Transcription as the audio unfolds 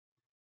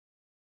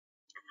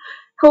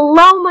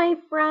Hello, my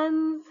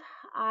friends.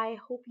 I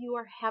hope you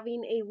are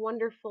having a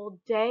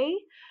wonderful day.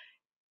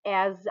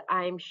 As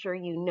I'm sure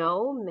you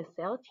know, Miss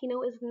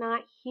Salatino is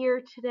not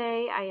here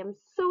today. I am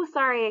so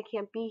sorry I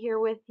can't be here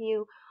with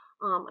you.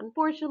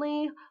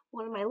 Unfortunately,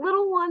 one of my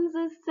little ones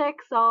is sick,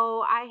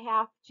 so I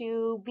have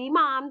to be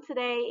mom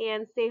today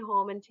and stay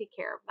home and take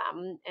care of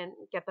them and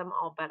get them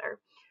all better.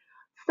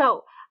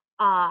 So,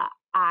 I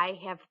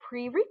have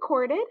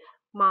pre-recorded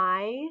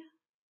my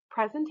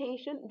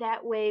presentation.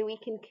 That way we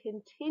can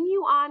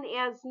continue on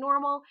as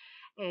normal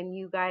and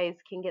you guys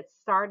can get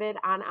started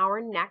on our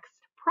next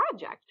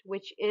project,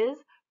 which is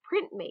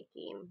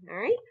printmaking. All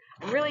right.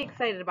 I'm really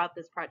excited about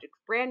this project.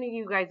 It's brand new.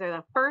 You guys are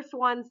the first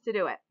ones to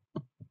do it.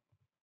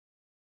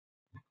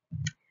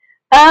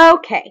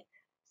 Okay.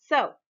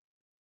 So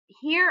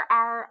here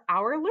are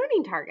our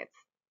learning targets.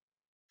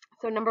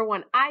 So number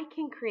one, I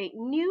can create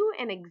new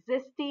and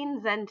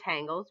existing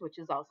Zentangles, which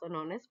is also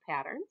known as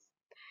patterns.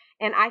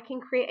 And I can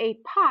create a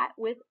pot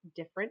with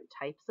different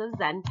types of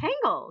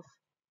Zentangles.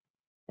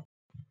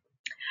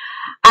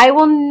 I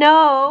will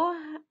know,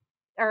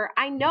 or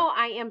I know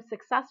I am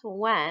successful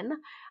when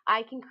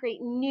I can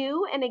create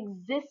new and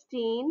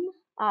existing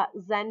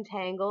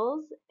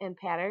Zentangles and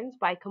patterns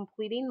by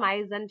completing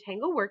my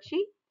Zentangle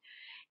worksheet.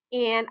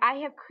 And I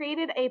have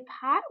created a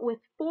pot with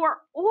 4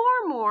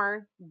 or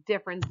more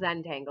different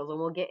Zentangles. And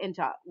we'll get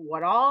into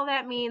what all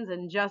that means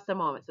in just a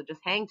moment. So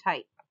just hang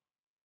tight.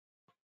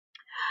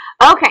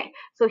 Okay,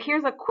 so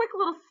here's a quick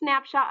little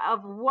snapshot of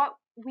what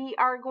we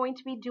are going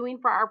to be doing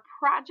for our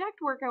project.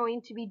 We're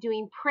going to be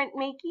doing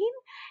printmaking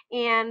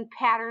and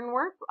pattern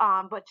work,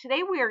 but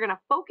today we are going to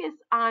focus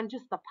on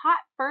just the pot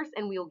first,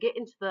 and we'll get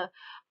into the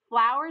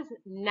flowers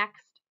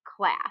next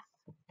class.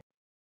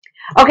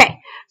 Okay,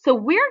 so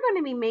we're going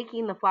to be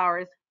making the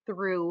flowers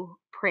through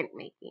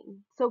printmaking.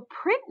 So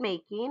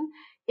printmaking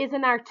is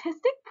an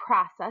artistic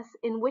process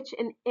in which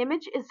an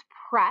image is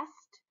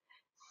pressed,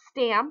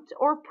 stamped,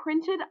 or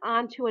printed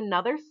onto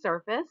another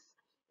surface.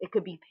 It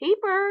could be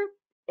paper,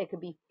 it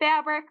could be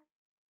fabric.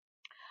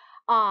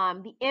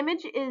 The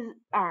image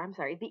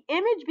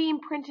being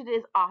printed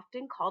is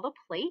often called a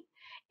plate.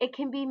 It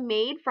can be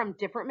made from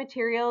different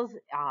materials.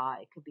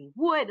 It could be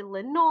wood,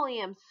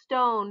 linoleum,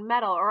 stone,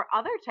 metal, or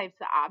other types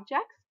of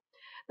objects.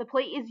 The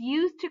plate is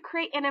used to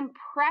create an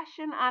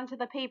impression onto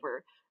the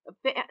paper.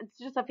 It's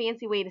just a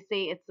fancy way to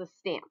say it's a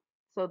stamp.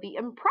 So the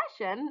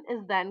impression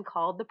is then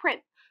called the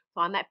print. So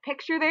on that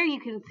picture there,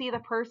 you can see the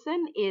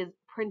person is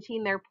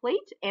printing their plate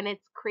and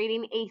it's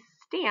creating a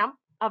stamp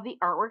of the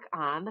artwork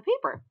on the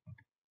paper.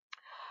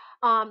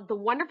 The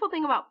wonderful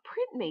thing about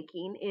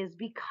printmaking is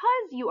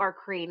because you are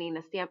creating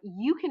a stamp,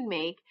 you can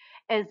make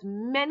as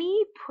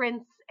many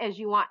prints as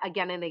you want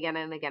again and again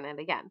and again and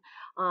again.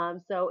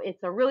 So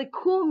it's a really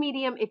cool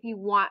medium if you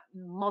want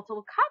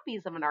multiple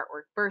copies of an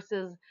artwork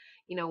versus,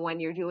 when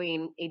you're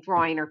doing a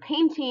drawing or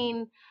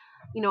painting,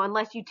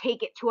 unless you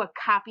take it to a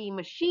copy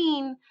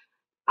machine,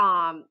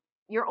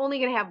 you're only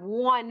going to have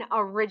one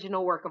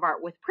original work of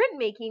art. With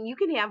printmaking, you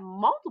can have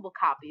multiple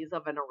copies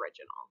of an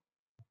original.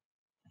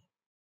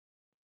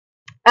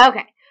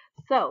 Okay,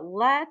 so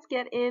let's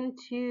get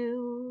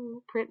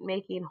into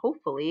printmaking.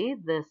 Hopefully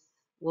this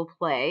will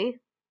play.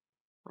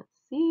 Let's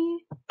see.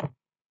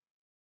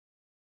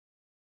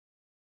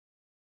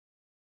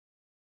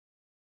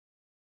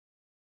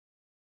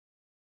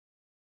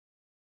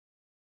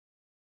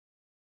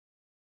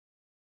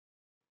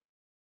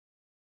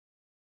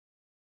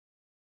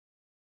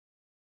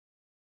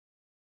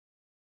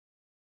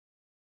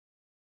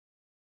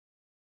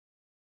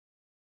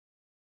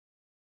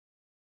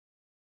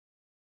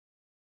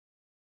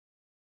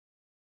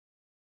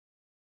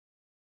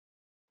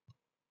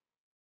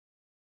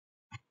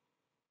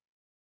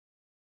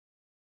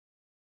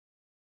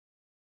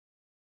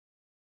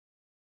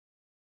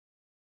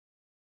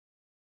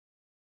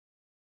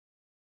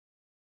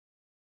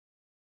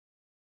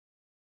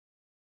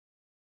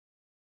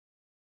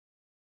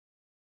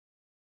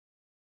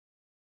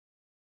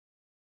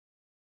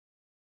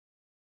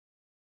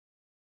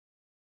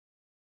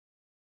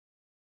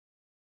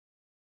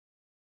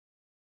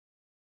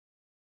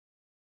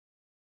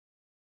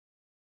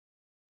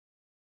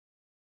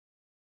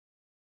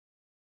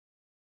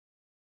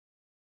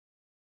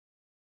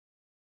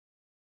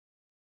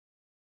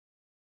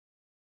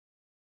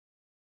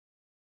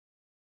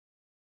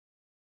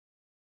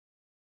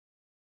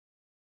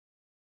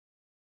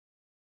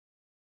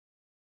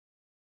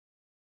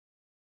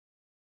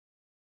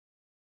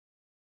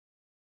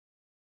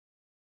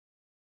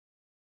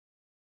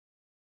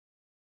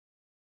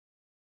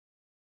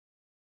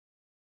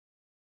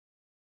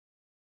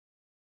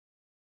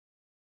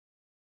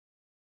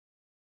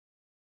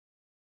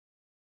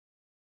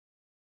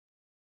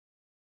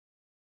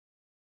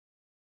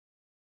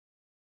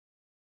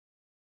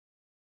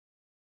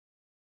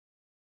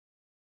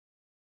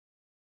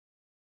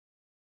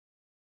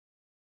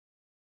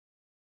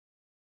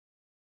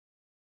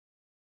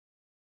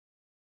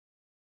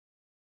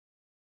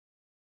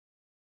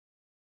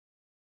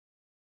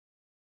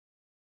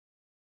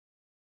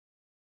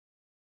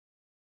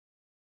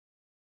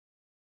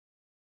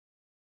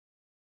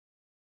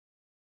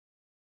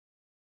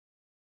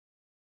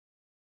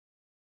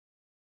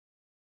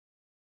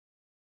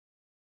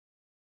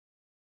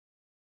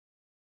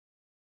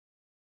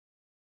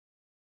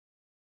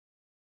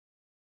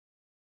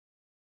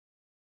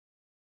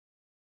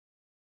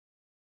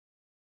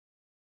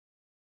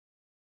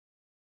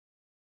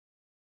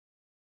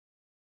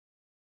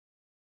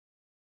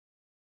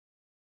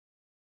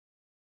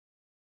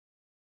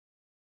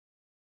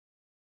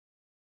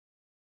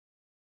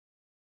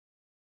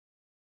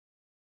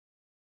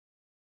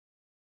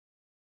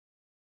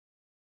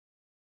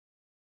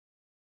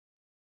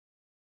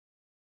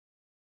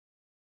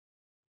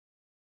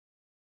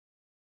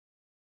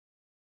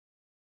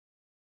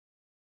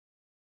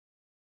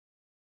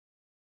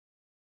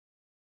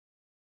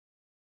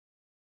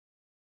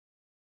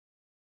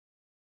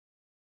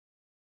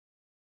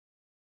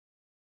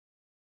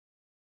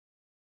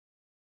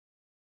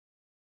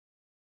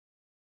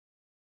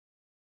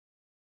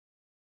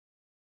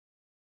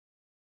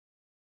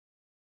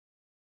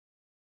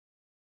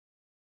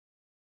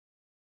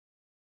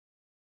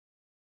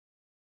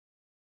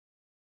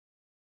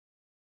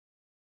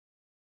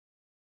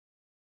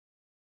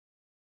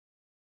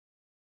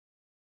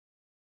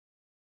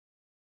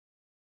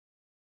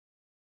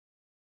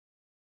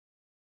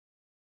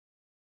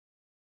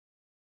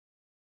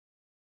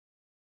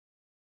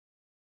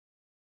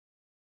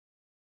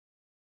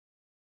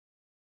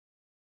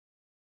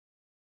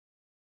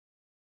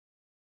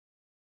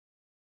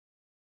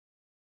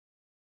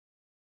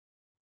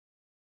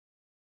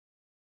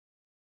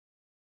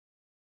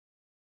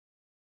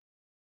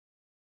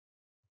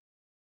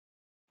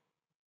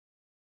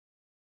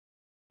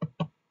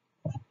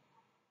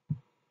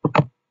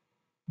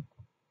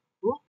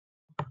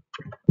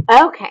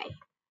 Okay,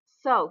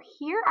 so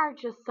here are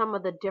just some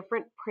of the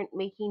different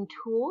printmaking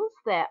tools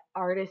that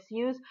artists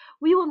use.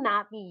 We will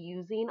not be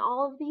using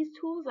all of these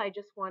tools. I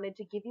just wanted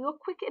to give you a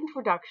quick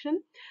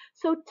introduction.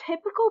 So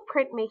typical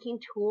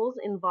printmaking tools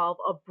involve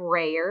a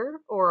brayer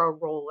or a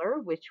roller,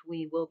 which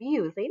we will be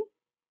using,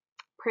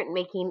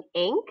 printmaking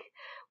ink,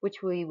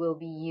 which we will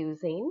be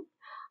using,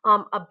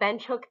 a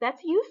bench hook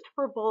that's used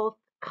for both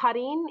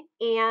cutting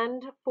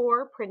and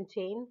for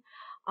printing,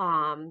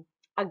 um,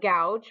 a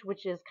gouge,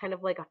 which is kind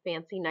of like a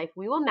fancy knife.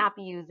 We will not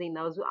be using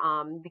those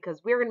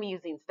because we're going to be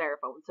using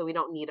styrofoam, so we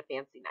don't need a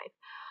fancy knife.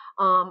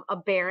 A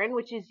baron,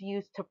 which is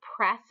used to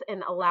press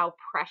and allow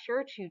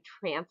pressure to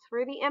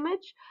transfer the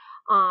image,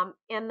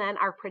 and then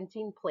our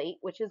printing plate,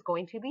 which is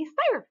going to be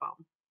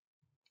styrofoam.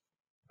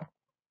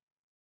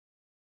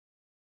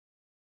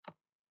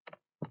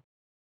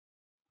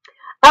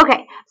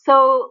 Okay,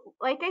 so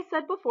like I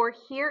said before,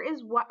 here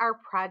is what our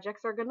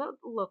projects are going to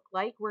look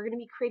like. We're going to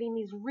be creating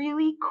these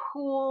really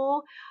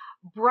cool,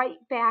 bright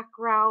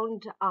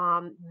background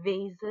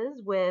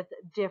vases with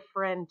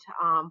different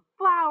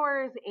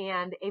flowers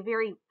and a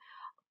very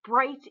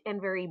bright and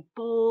very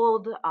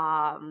bold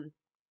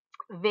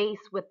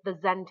vase with the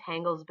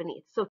Zentangles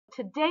beneath. So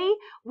today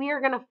we are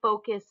going to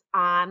focus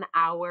on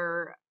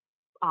our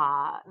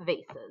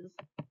vases.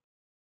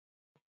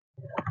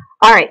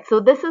 All right, so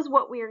this is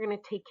what we are going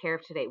to take care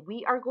of today.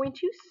 We are going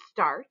to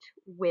start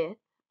with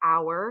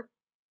our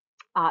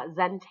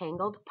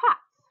Zentangled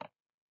pots.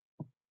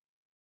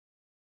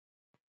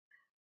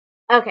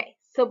 Okay,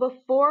 so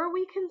before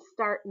we can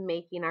start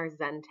making our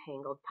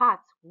Zentangled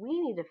pots,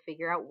 we need to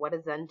figure out what a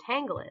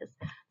Zentangle is.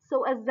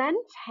 So a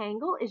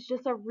Zentangle is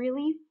just a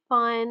really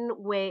fun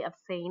way of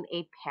saying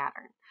a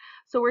pattern.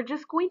 So we're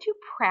just going to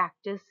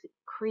practice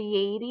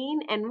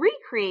creating and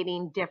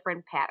recreating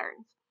different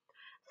patterns.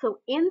 So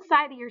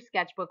inside of your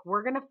sketchbook,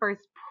 we're going to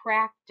first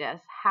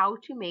practice how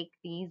to make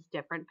these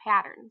different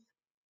patterns.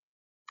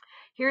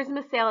 Here's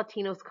Miss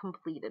Salatino's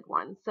completed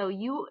one. So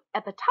you,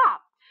 at the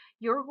top,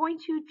 you're going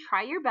to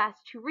try your best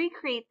to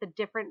recreate the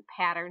different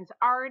patterns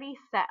already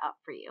set up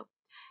for you.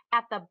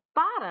 At the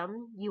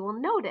bottom, you will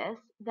notice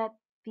that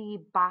the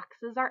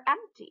boxes are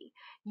empty.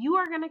 You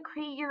are going to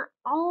create your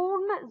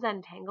own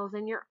Zentangles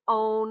and your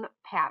own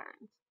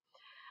patterns.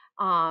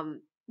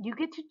 You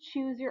get to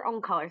choose your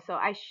own color. So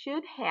I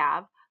should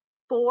have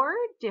 4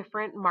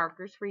 different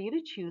markers for you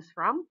to choose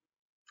from.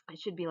 It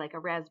should be like a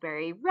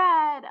raspberry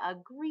red, a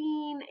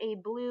green, a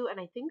blue, and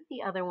I think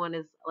the other one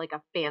is like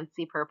a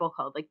fancy purple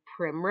called like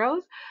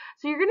primrose.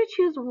 So you're going to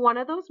choose one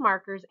of those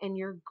markers and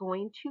you're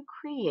going to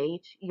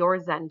create your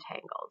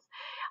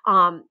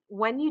Zentangles.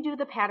 When you do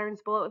the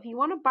patterns below, if you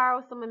want to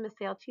borrow some of Miss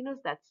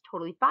Saltino's, that's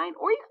totally fine,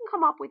 or you can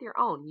come up with your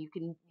own. You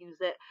can use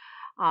it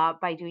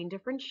by doing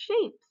different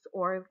shapes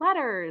or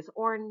letters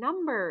or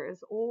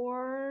numbers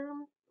or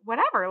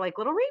whatever, like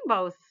little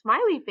rainbows,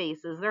 smiley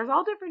faces. There's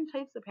all different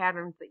types of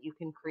patterns that you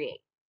can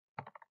create.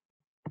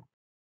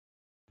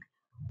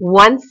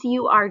 Once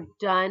you are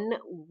done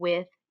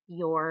with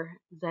your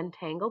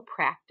Zentangle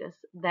practice,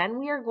 then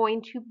we are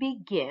going to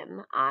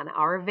begin on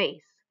our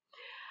vase.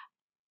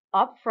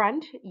 Up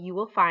front, you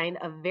will find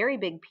a very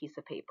big piece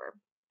of paper.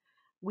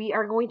 We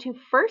are going to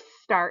first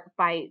start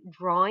by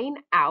drawing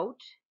out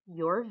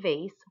your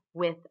vase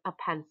with a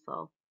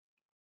pencil.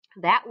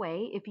 That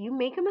way, if you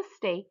make a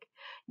mistake,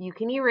 you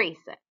can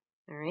erase it.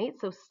 All right,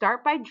 so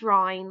start by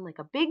drawing like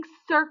a big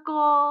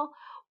circle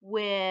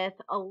with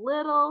a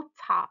little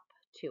top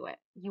to it.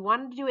 You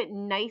want to do it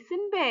nice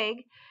and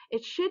big.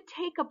 It should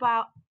take up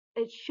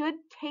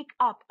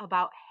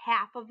about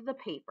half of the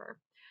paper.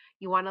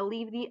 You want to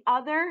leave the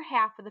other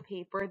half of the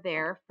paper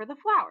there for the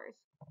flowers.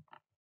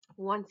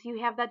 Once you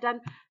have that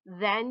done,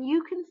 then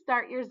you can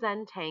start your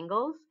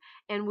Zentangles,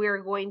 and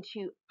we're going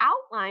to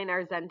outline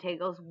our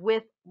Zentangles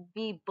with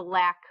the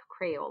black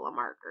Crayola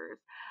markers.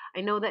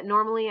 I know that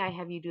normally I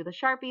have you do the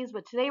Sharpies,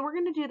 but today we're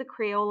going to do the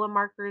Crayola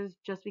markers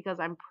just because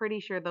I'm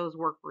pretty sure those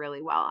work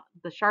really well.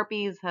 The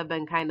Sharpies have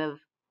been kind of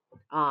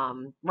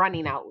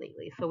running out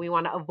lately, so we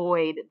want to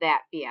avoid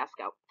that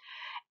fiasco.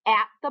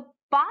 At the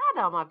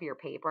bottom of your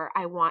paper,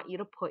 I want you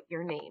to put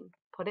your name.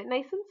 Put it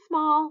nice and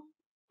small,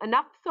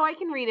 enough so I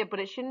can read it, but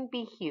it shouldn't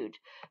be huge.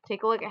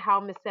 Take a look at how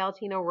Miss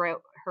Salatino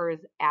wrote hers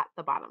at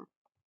the bottom.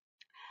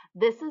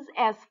 This is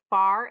as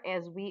far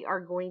as we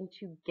are going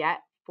to get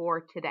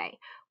for today.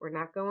 We're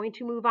not going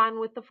to move on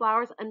with the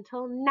flowers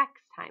until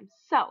next time.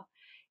 So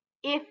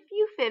if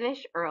you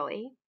finish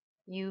early,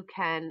 you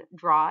can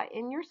draw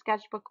in your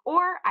sketchbook,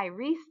 or I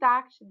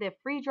restocked the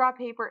free draw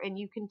paper and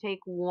you can take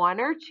 1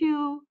 or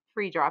 2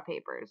 free draw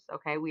papers.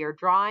 Okay, we are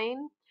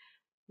drawing,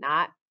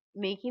 not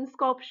making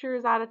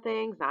sculptures out of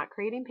things, not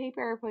creating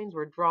paper airplanes.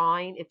 We're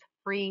drawing. It's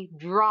free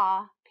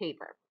draw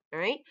paper. All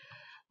right.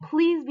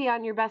 Please be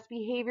on your best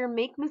behavior.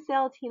 Make Miss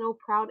Salatino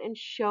proud and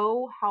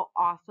show how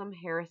awesome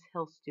Harris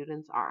Hill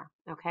students are.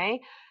 Okay.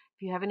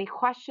 If you have any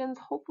questions,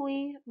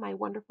 hopefully my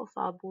wonderful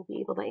sub will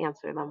be able to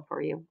answer them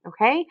for you.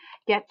 Okay.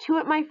 Get to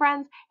it, my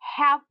friends.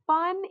 Have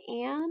fun,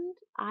 and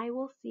I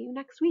will see you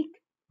next week.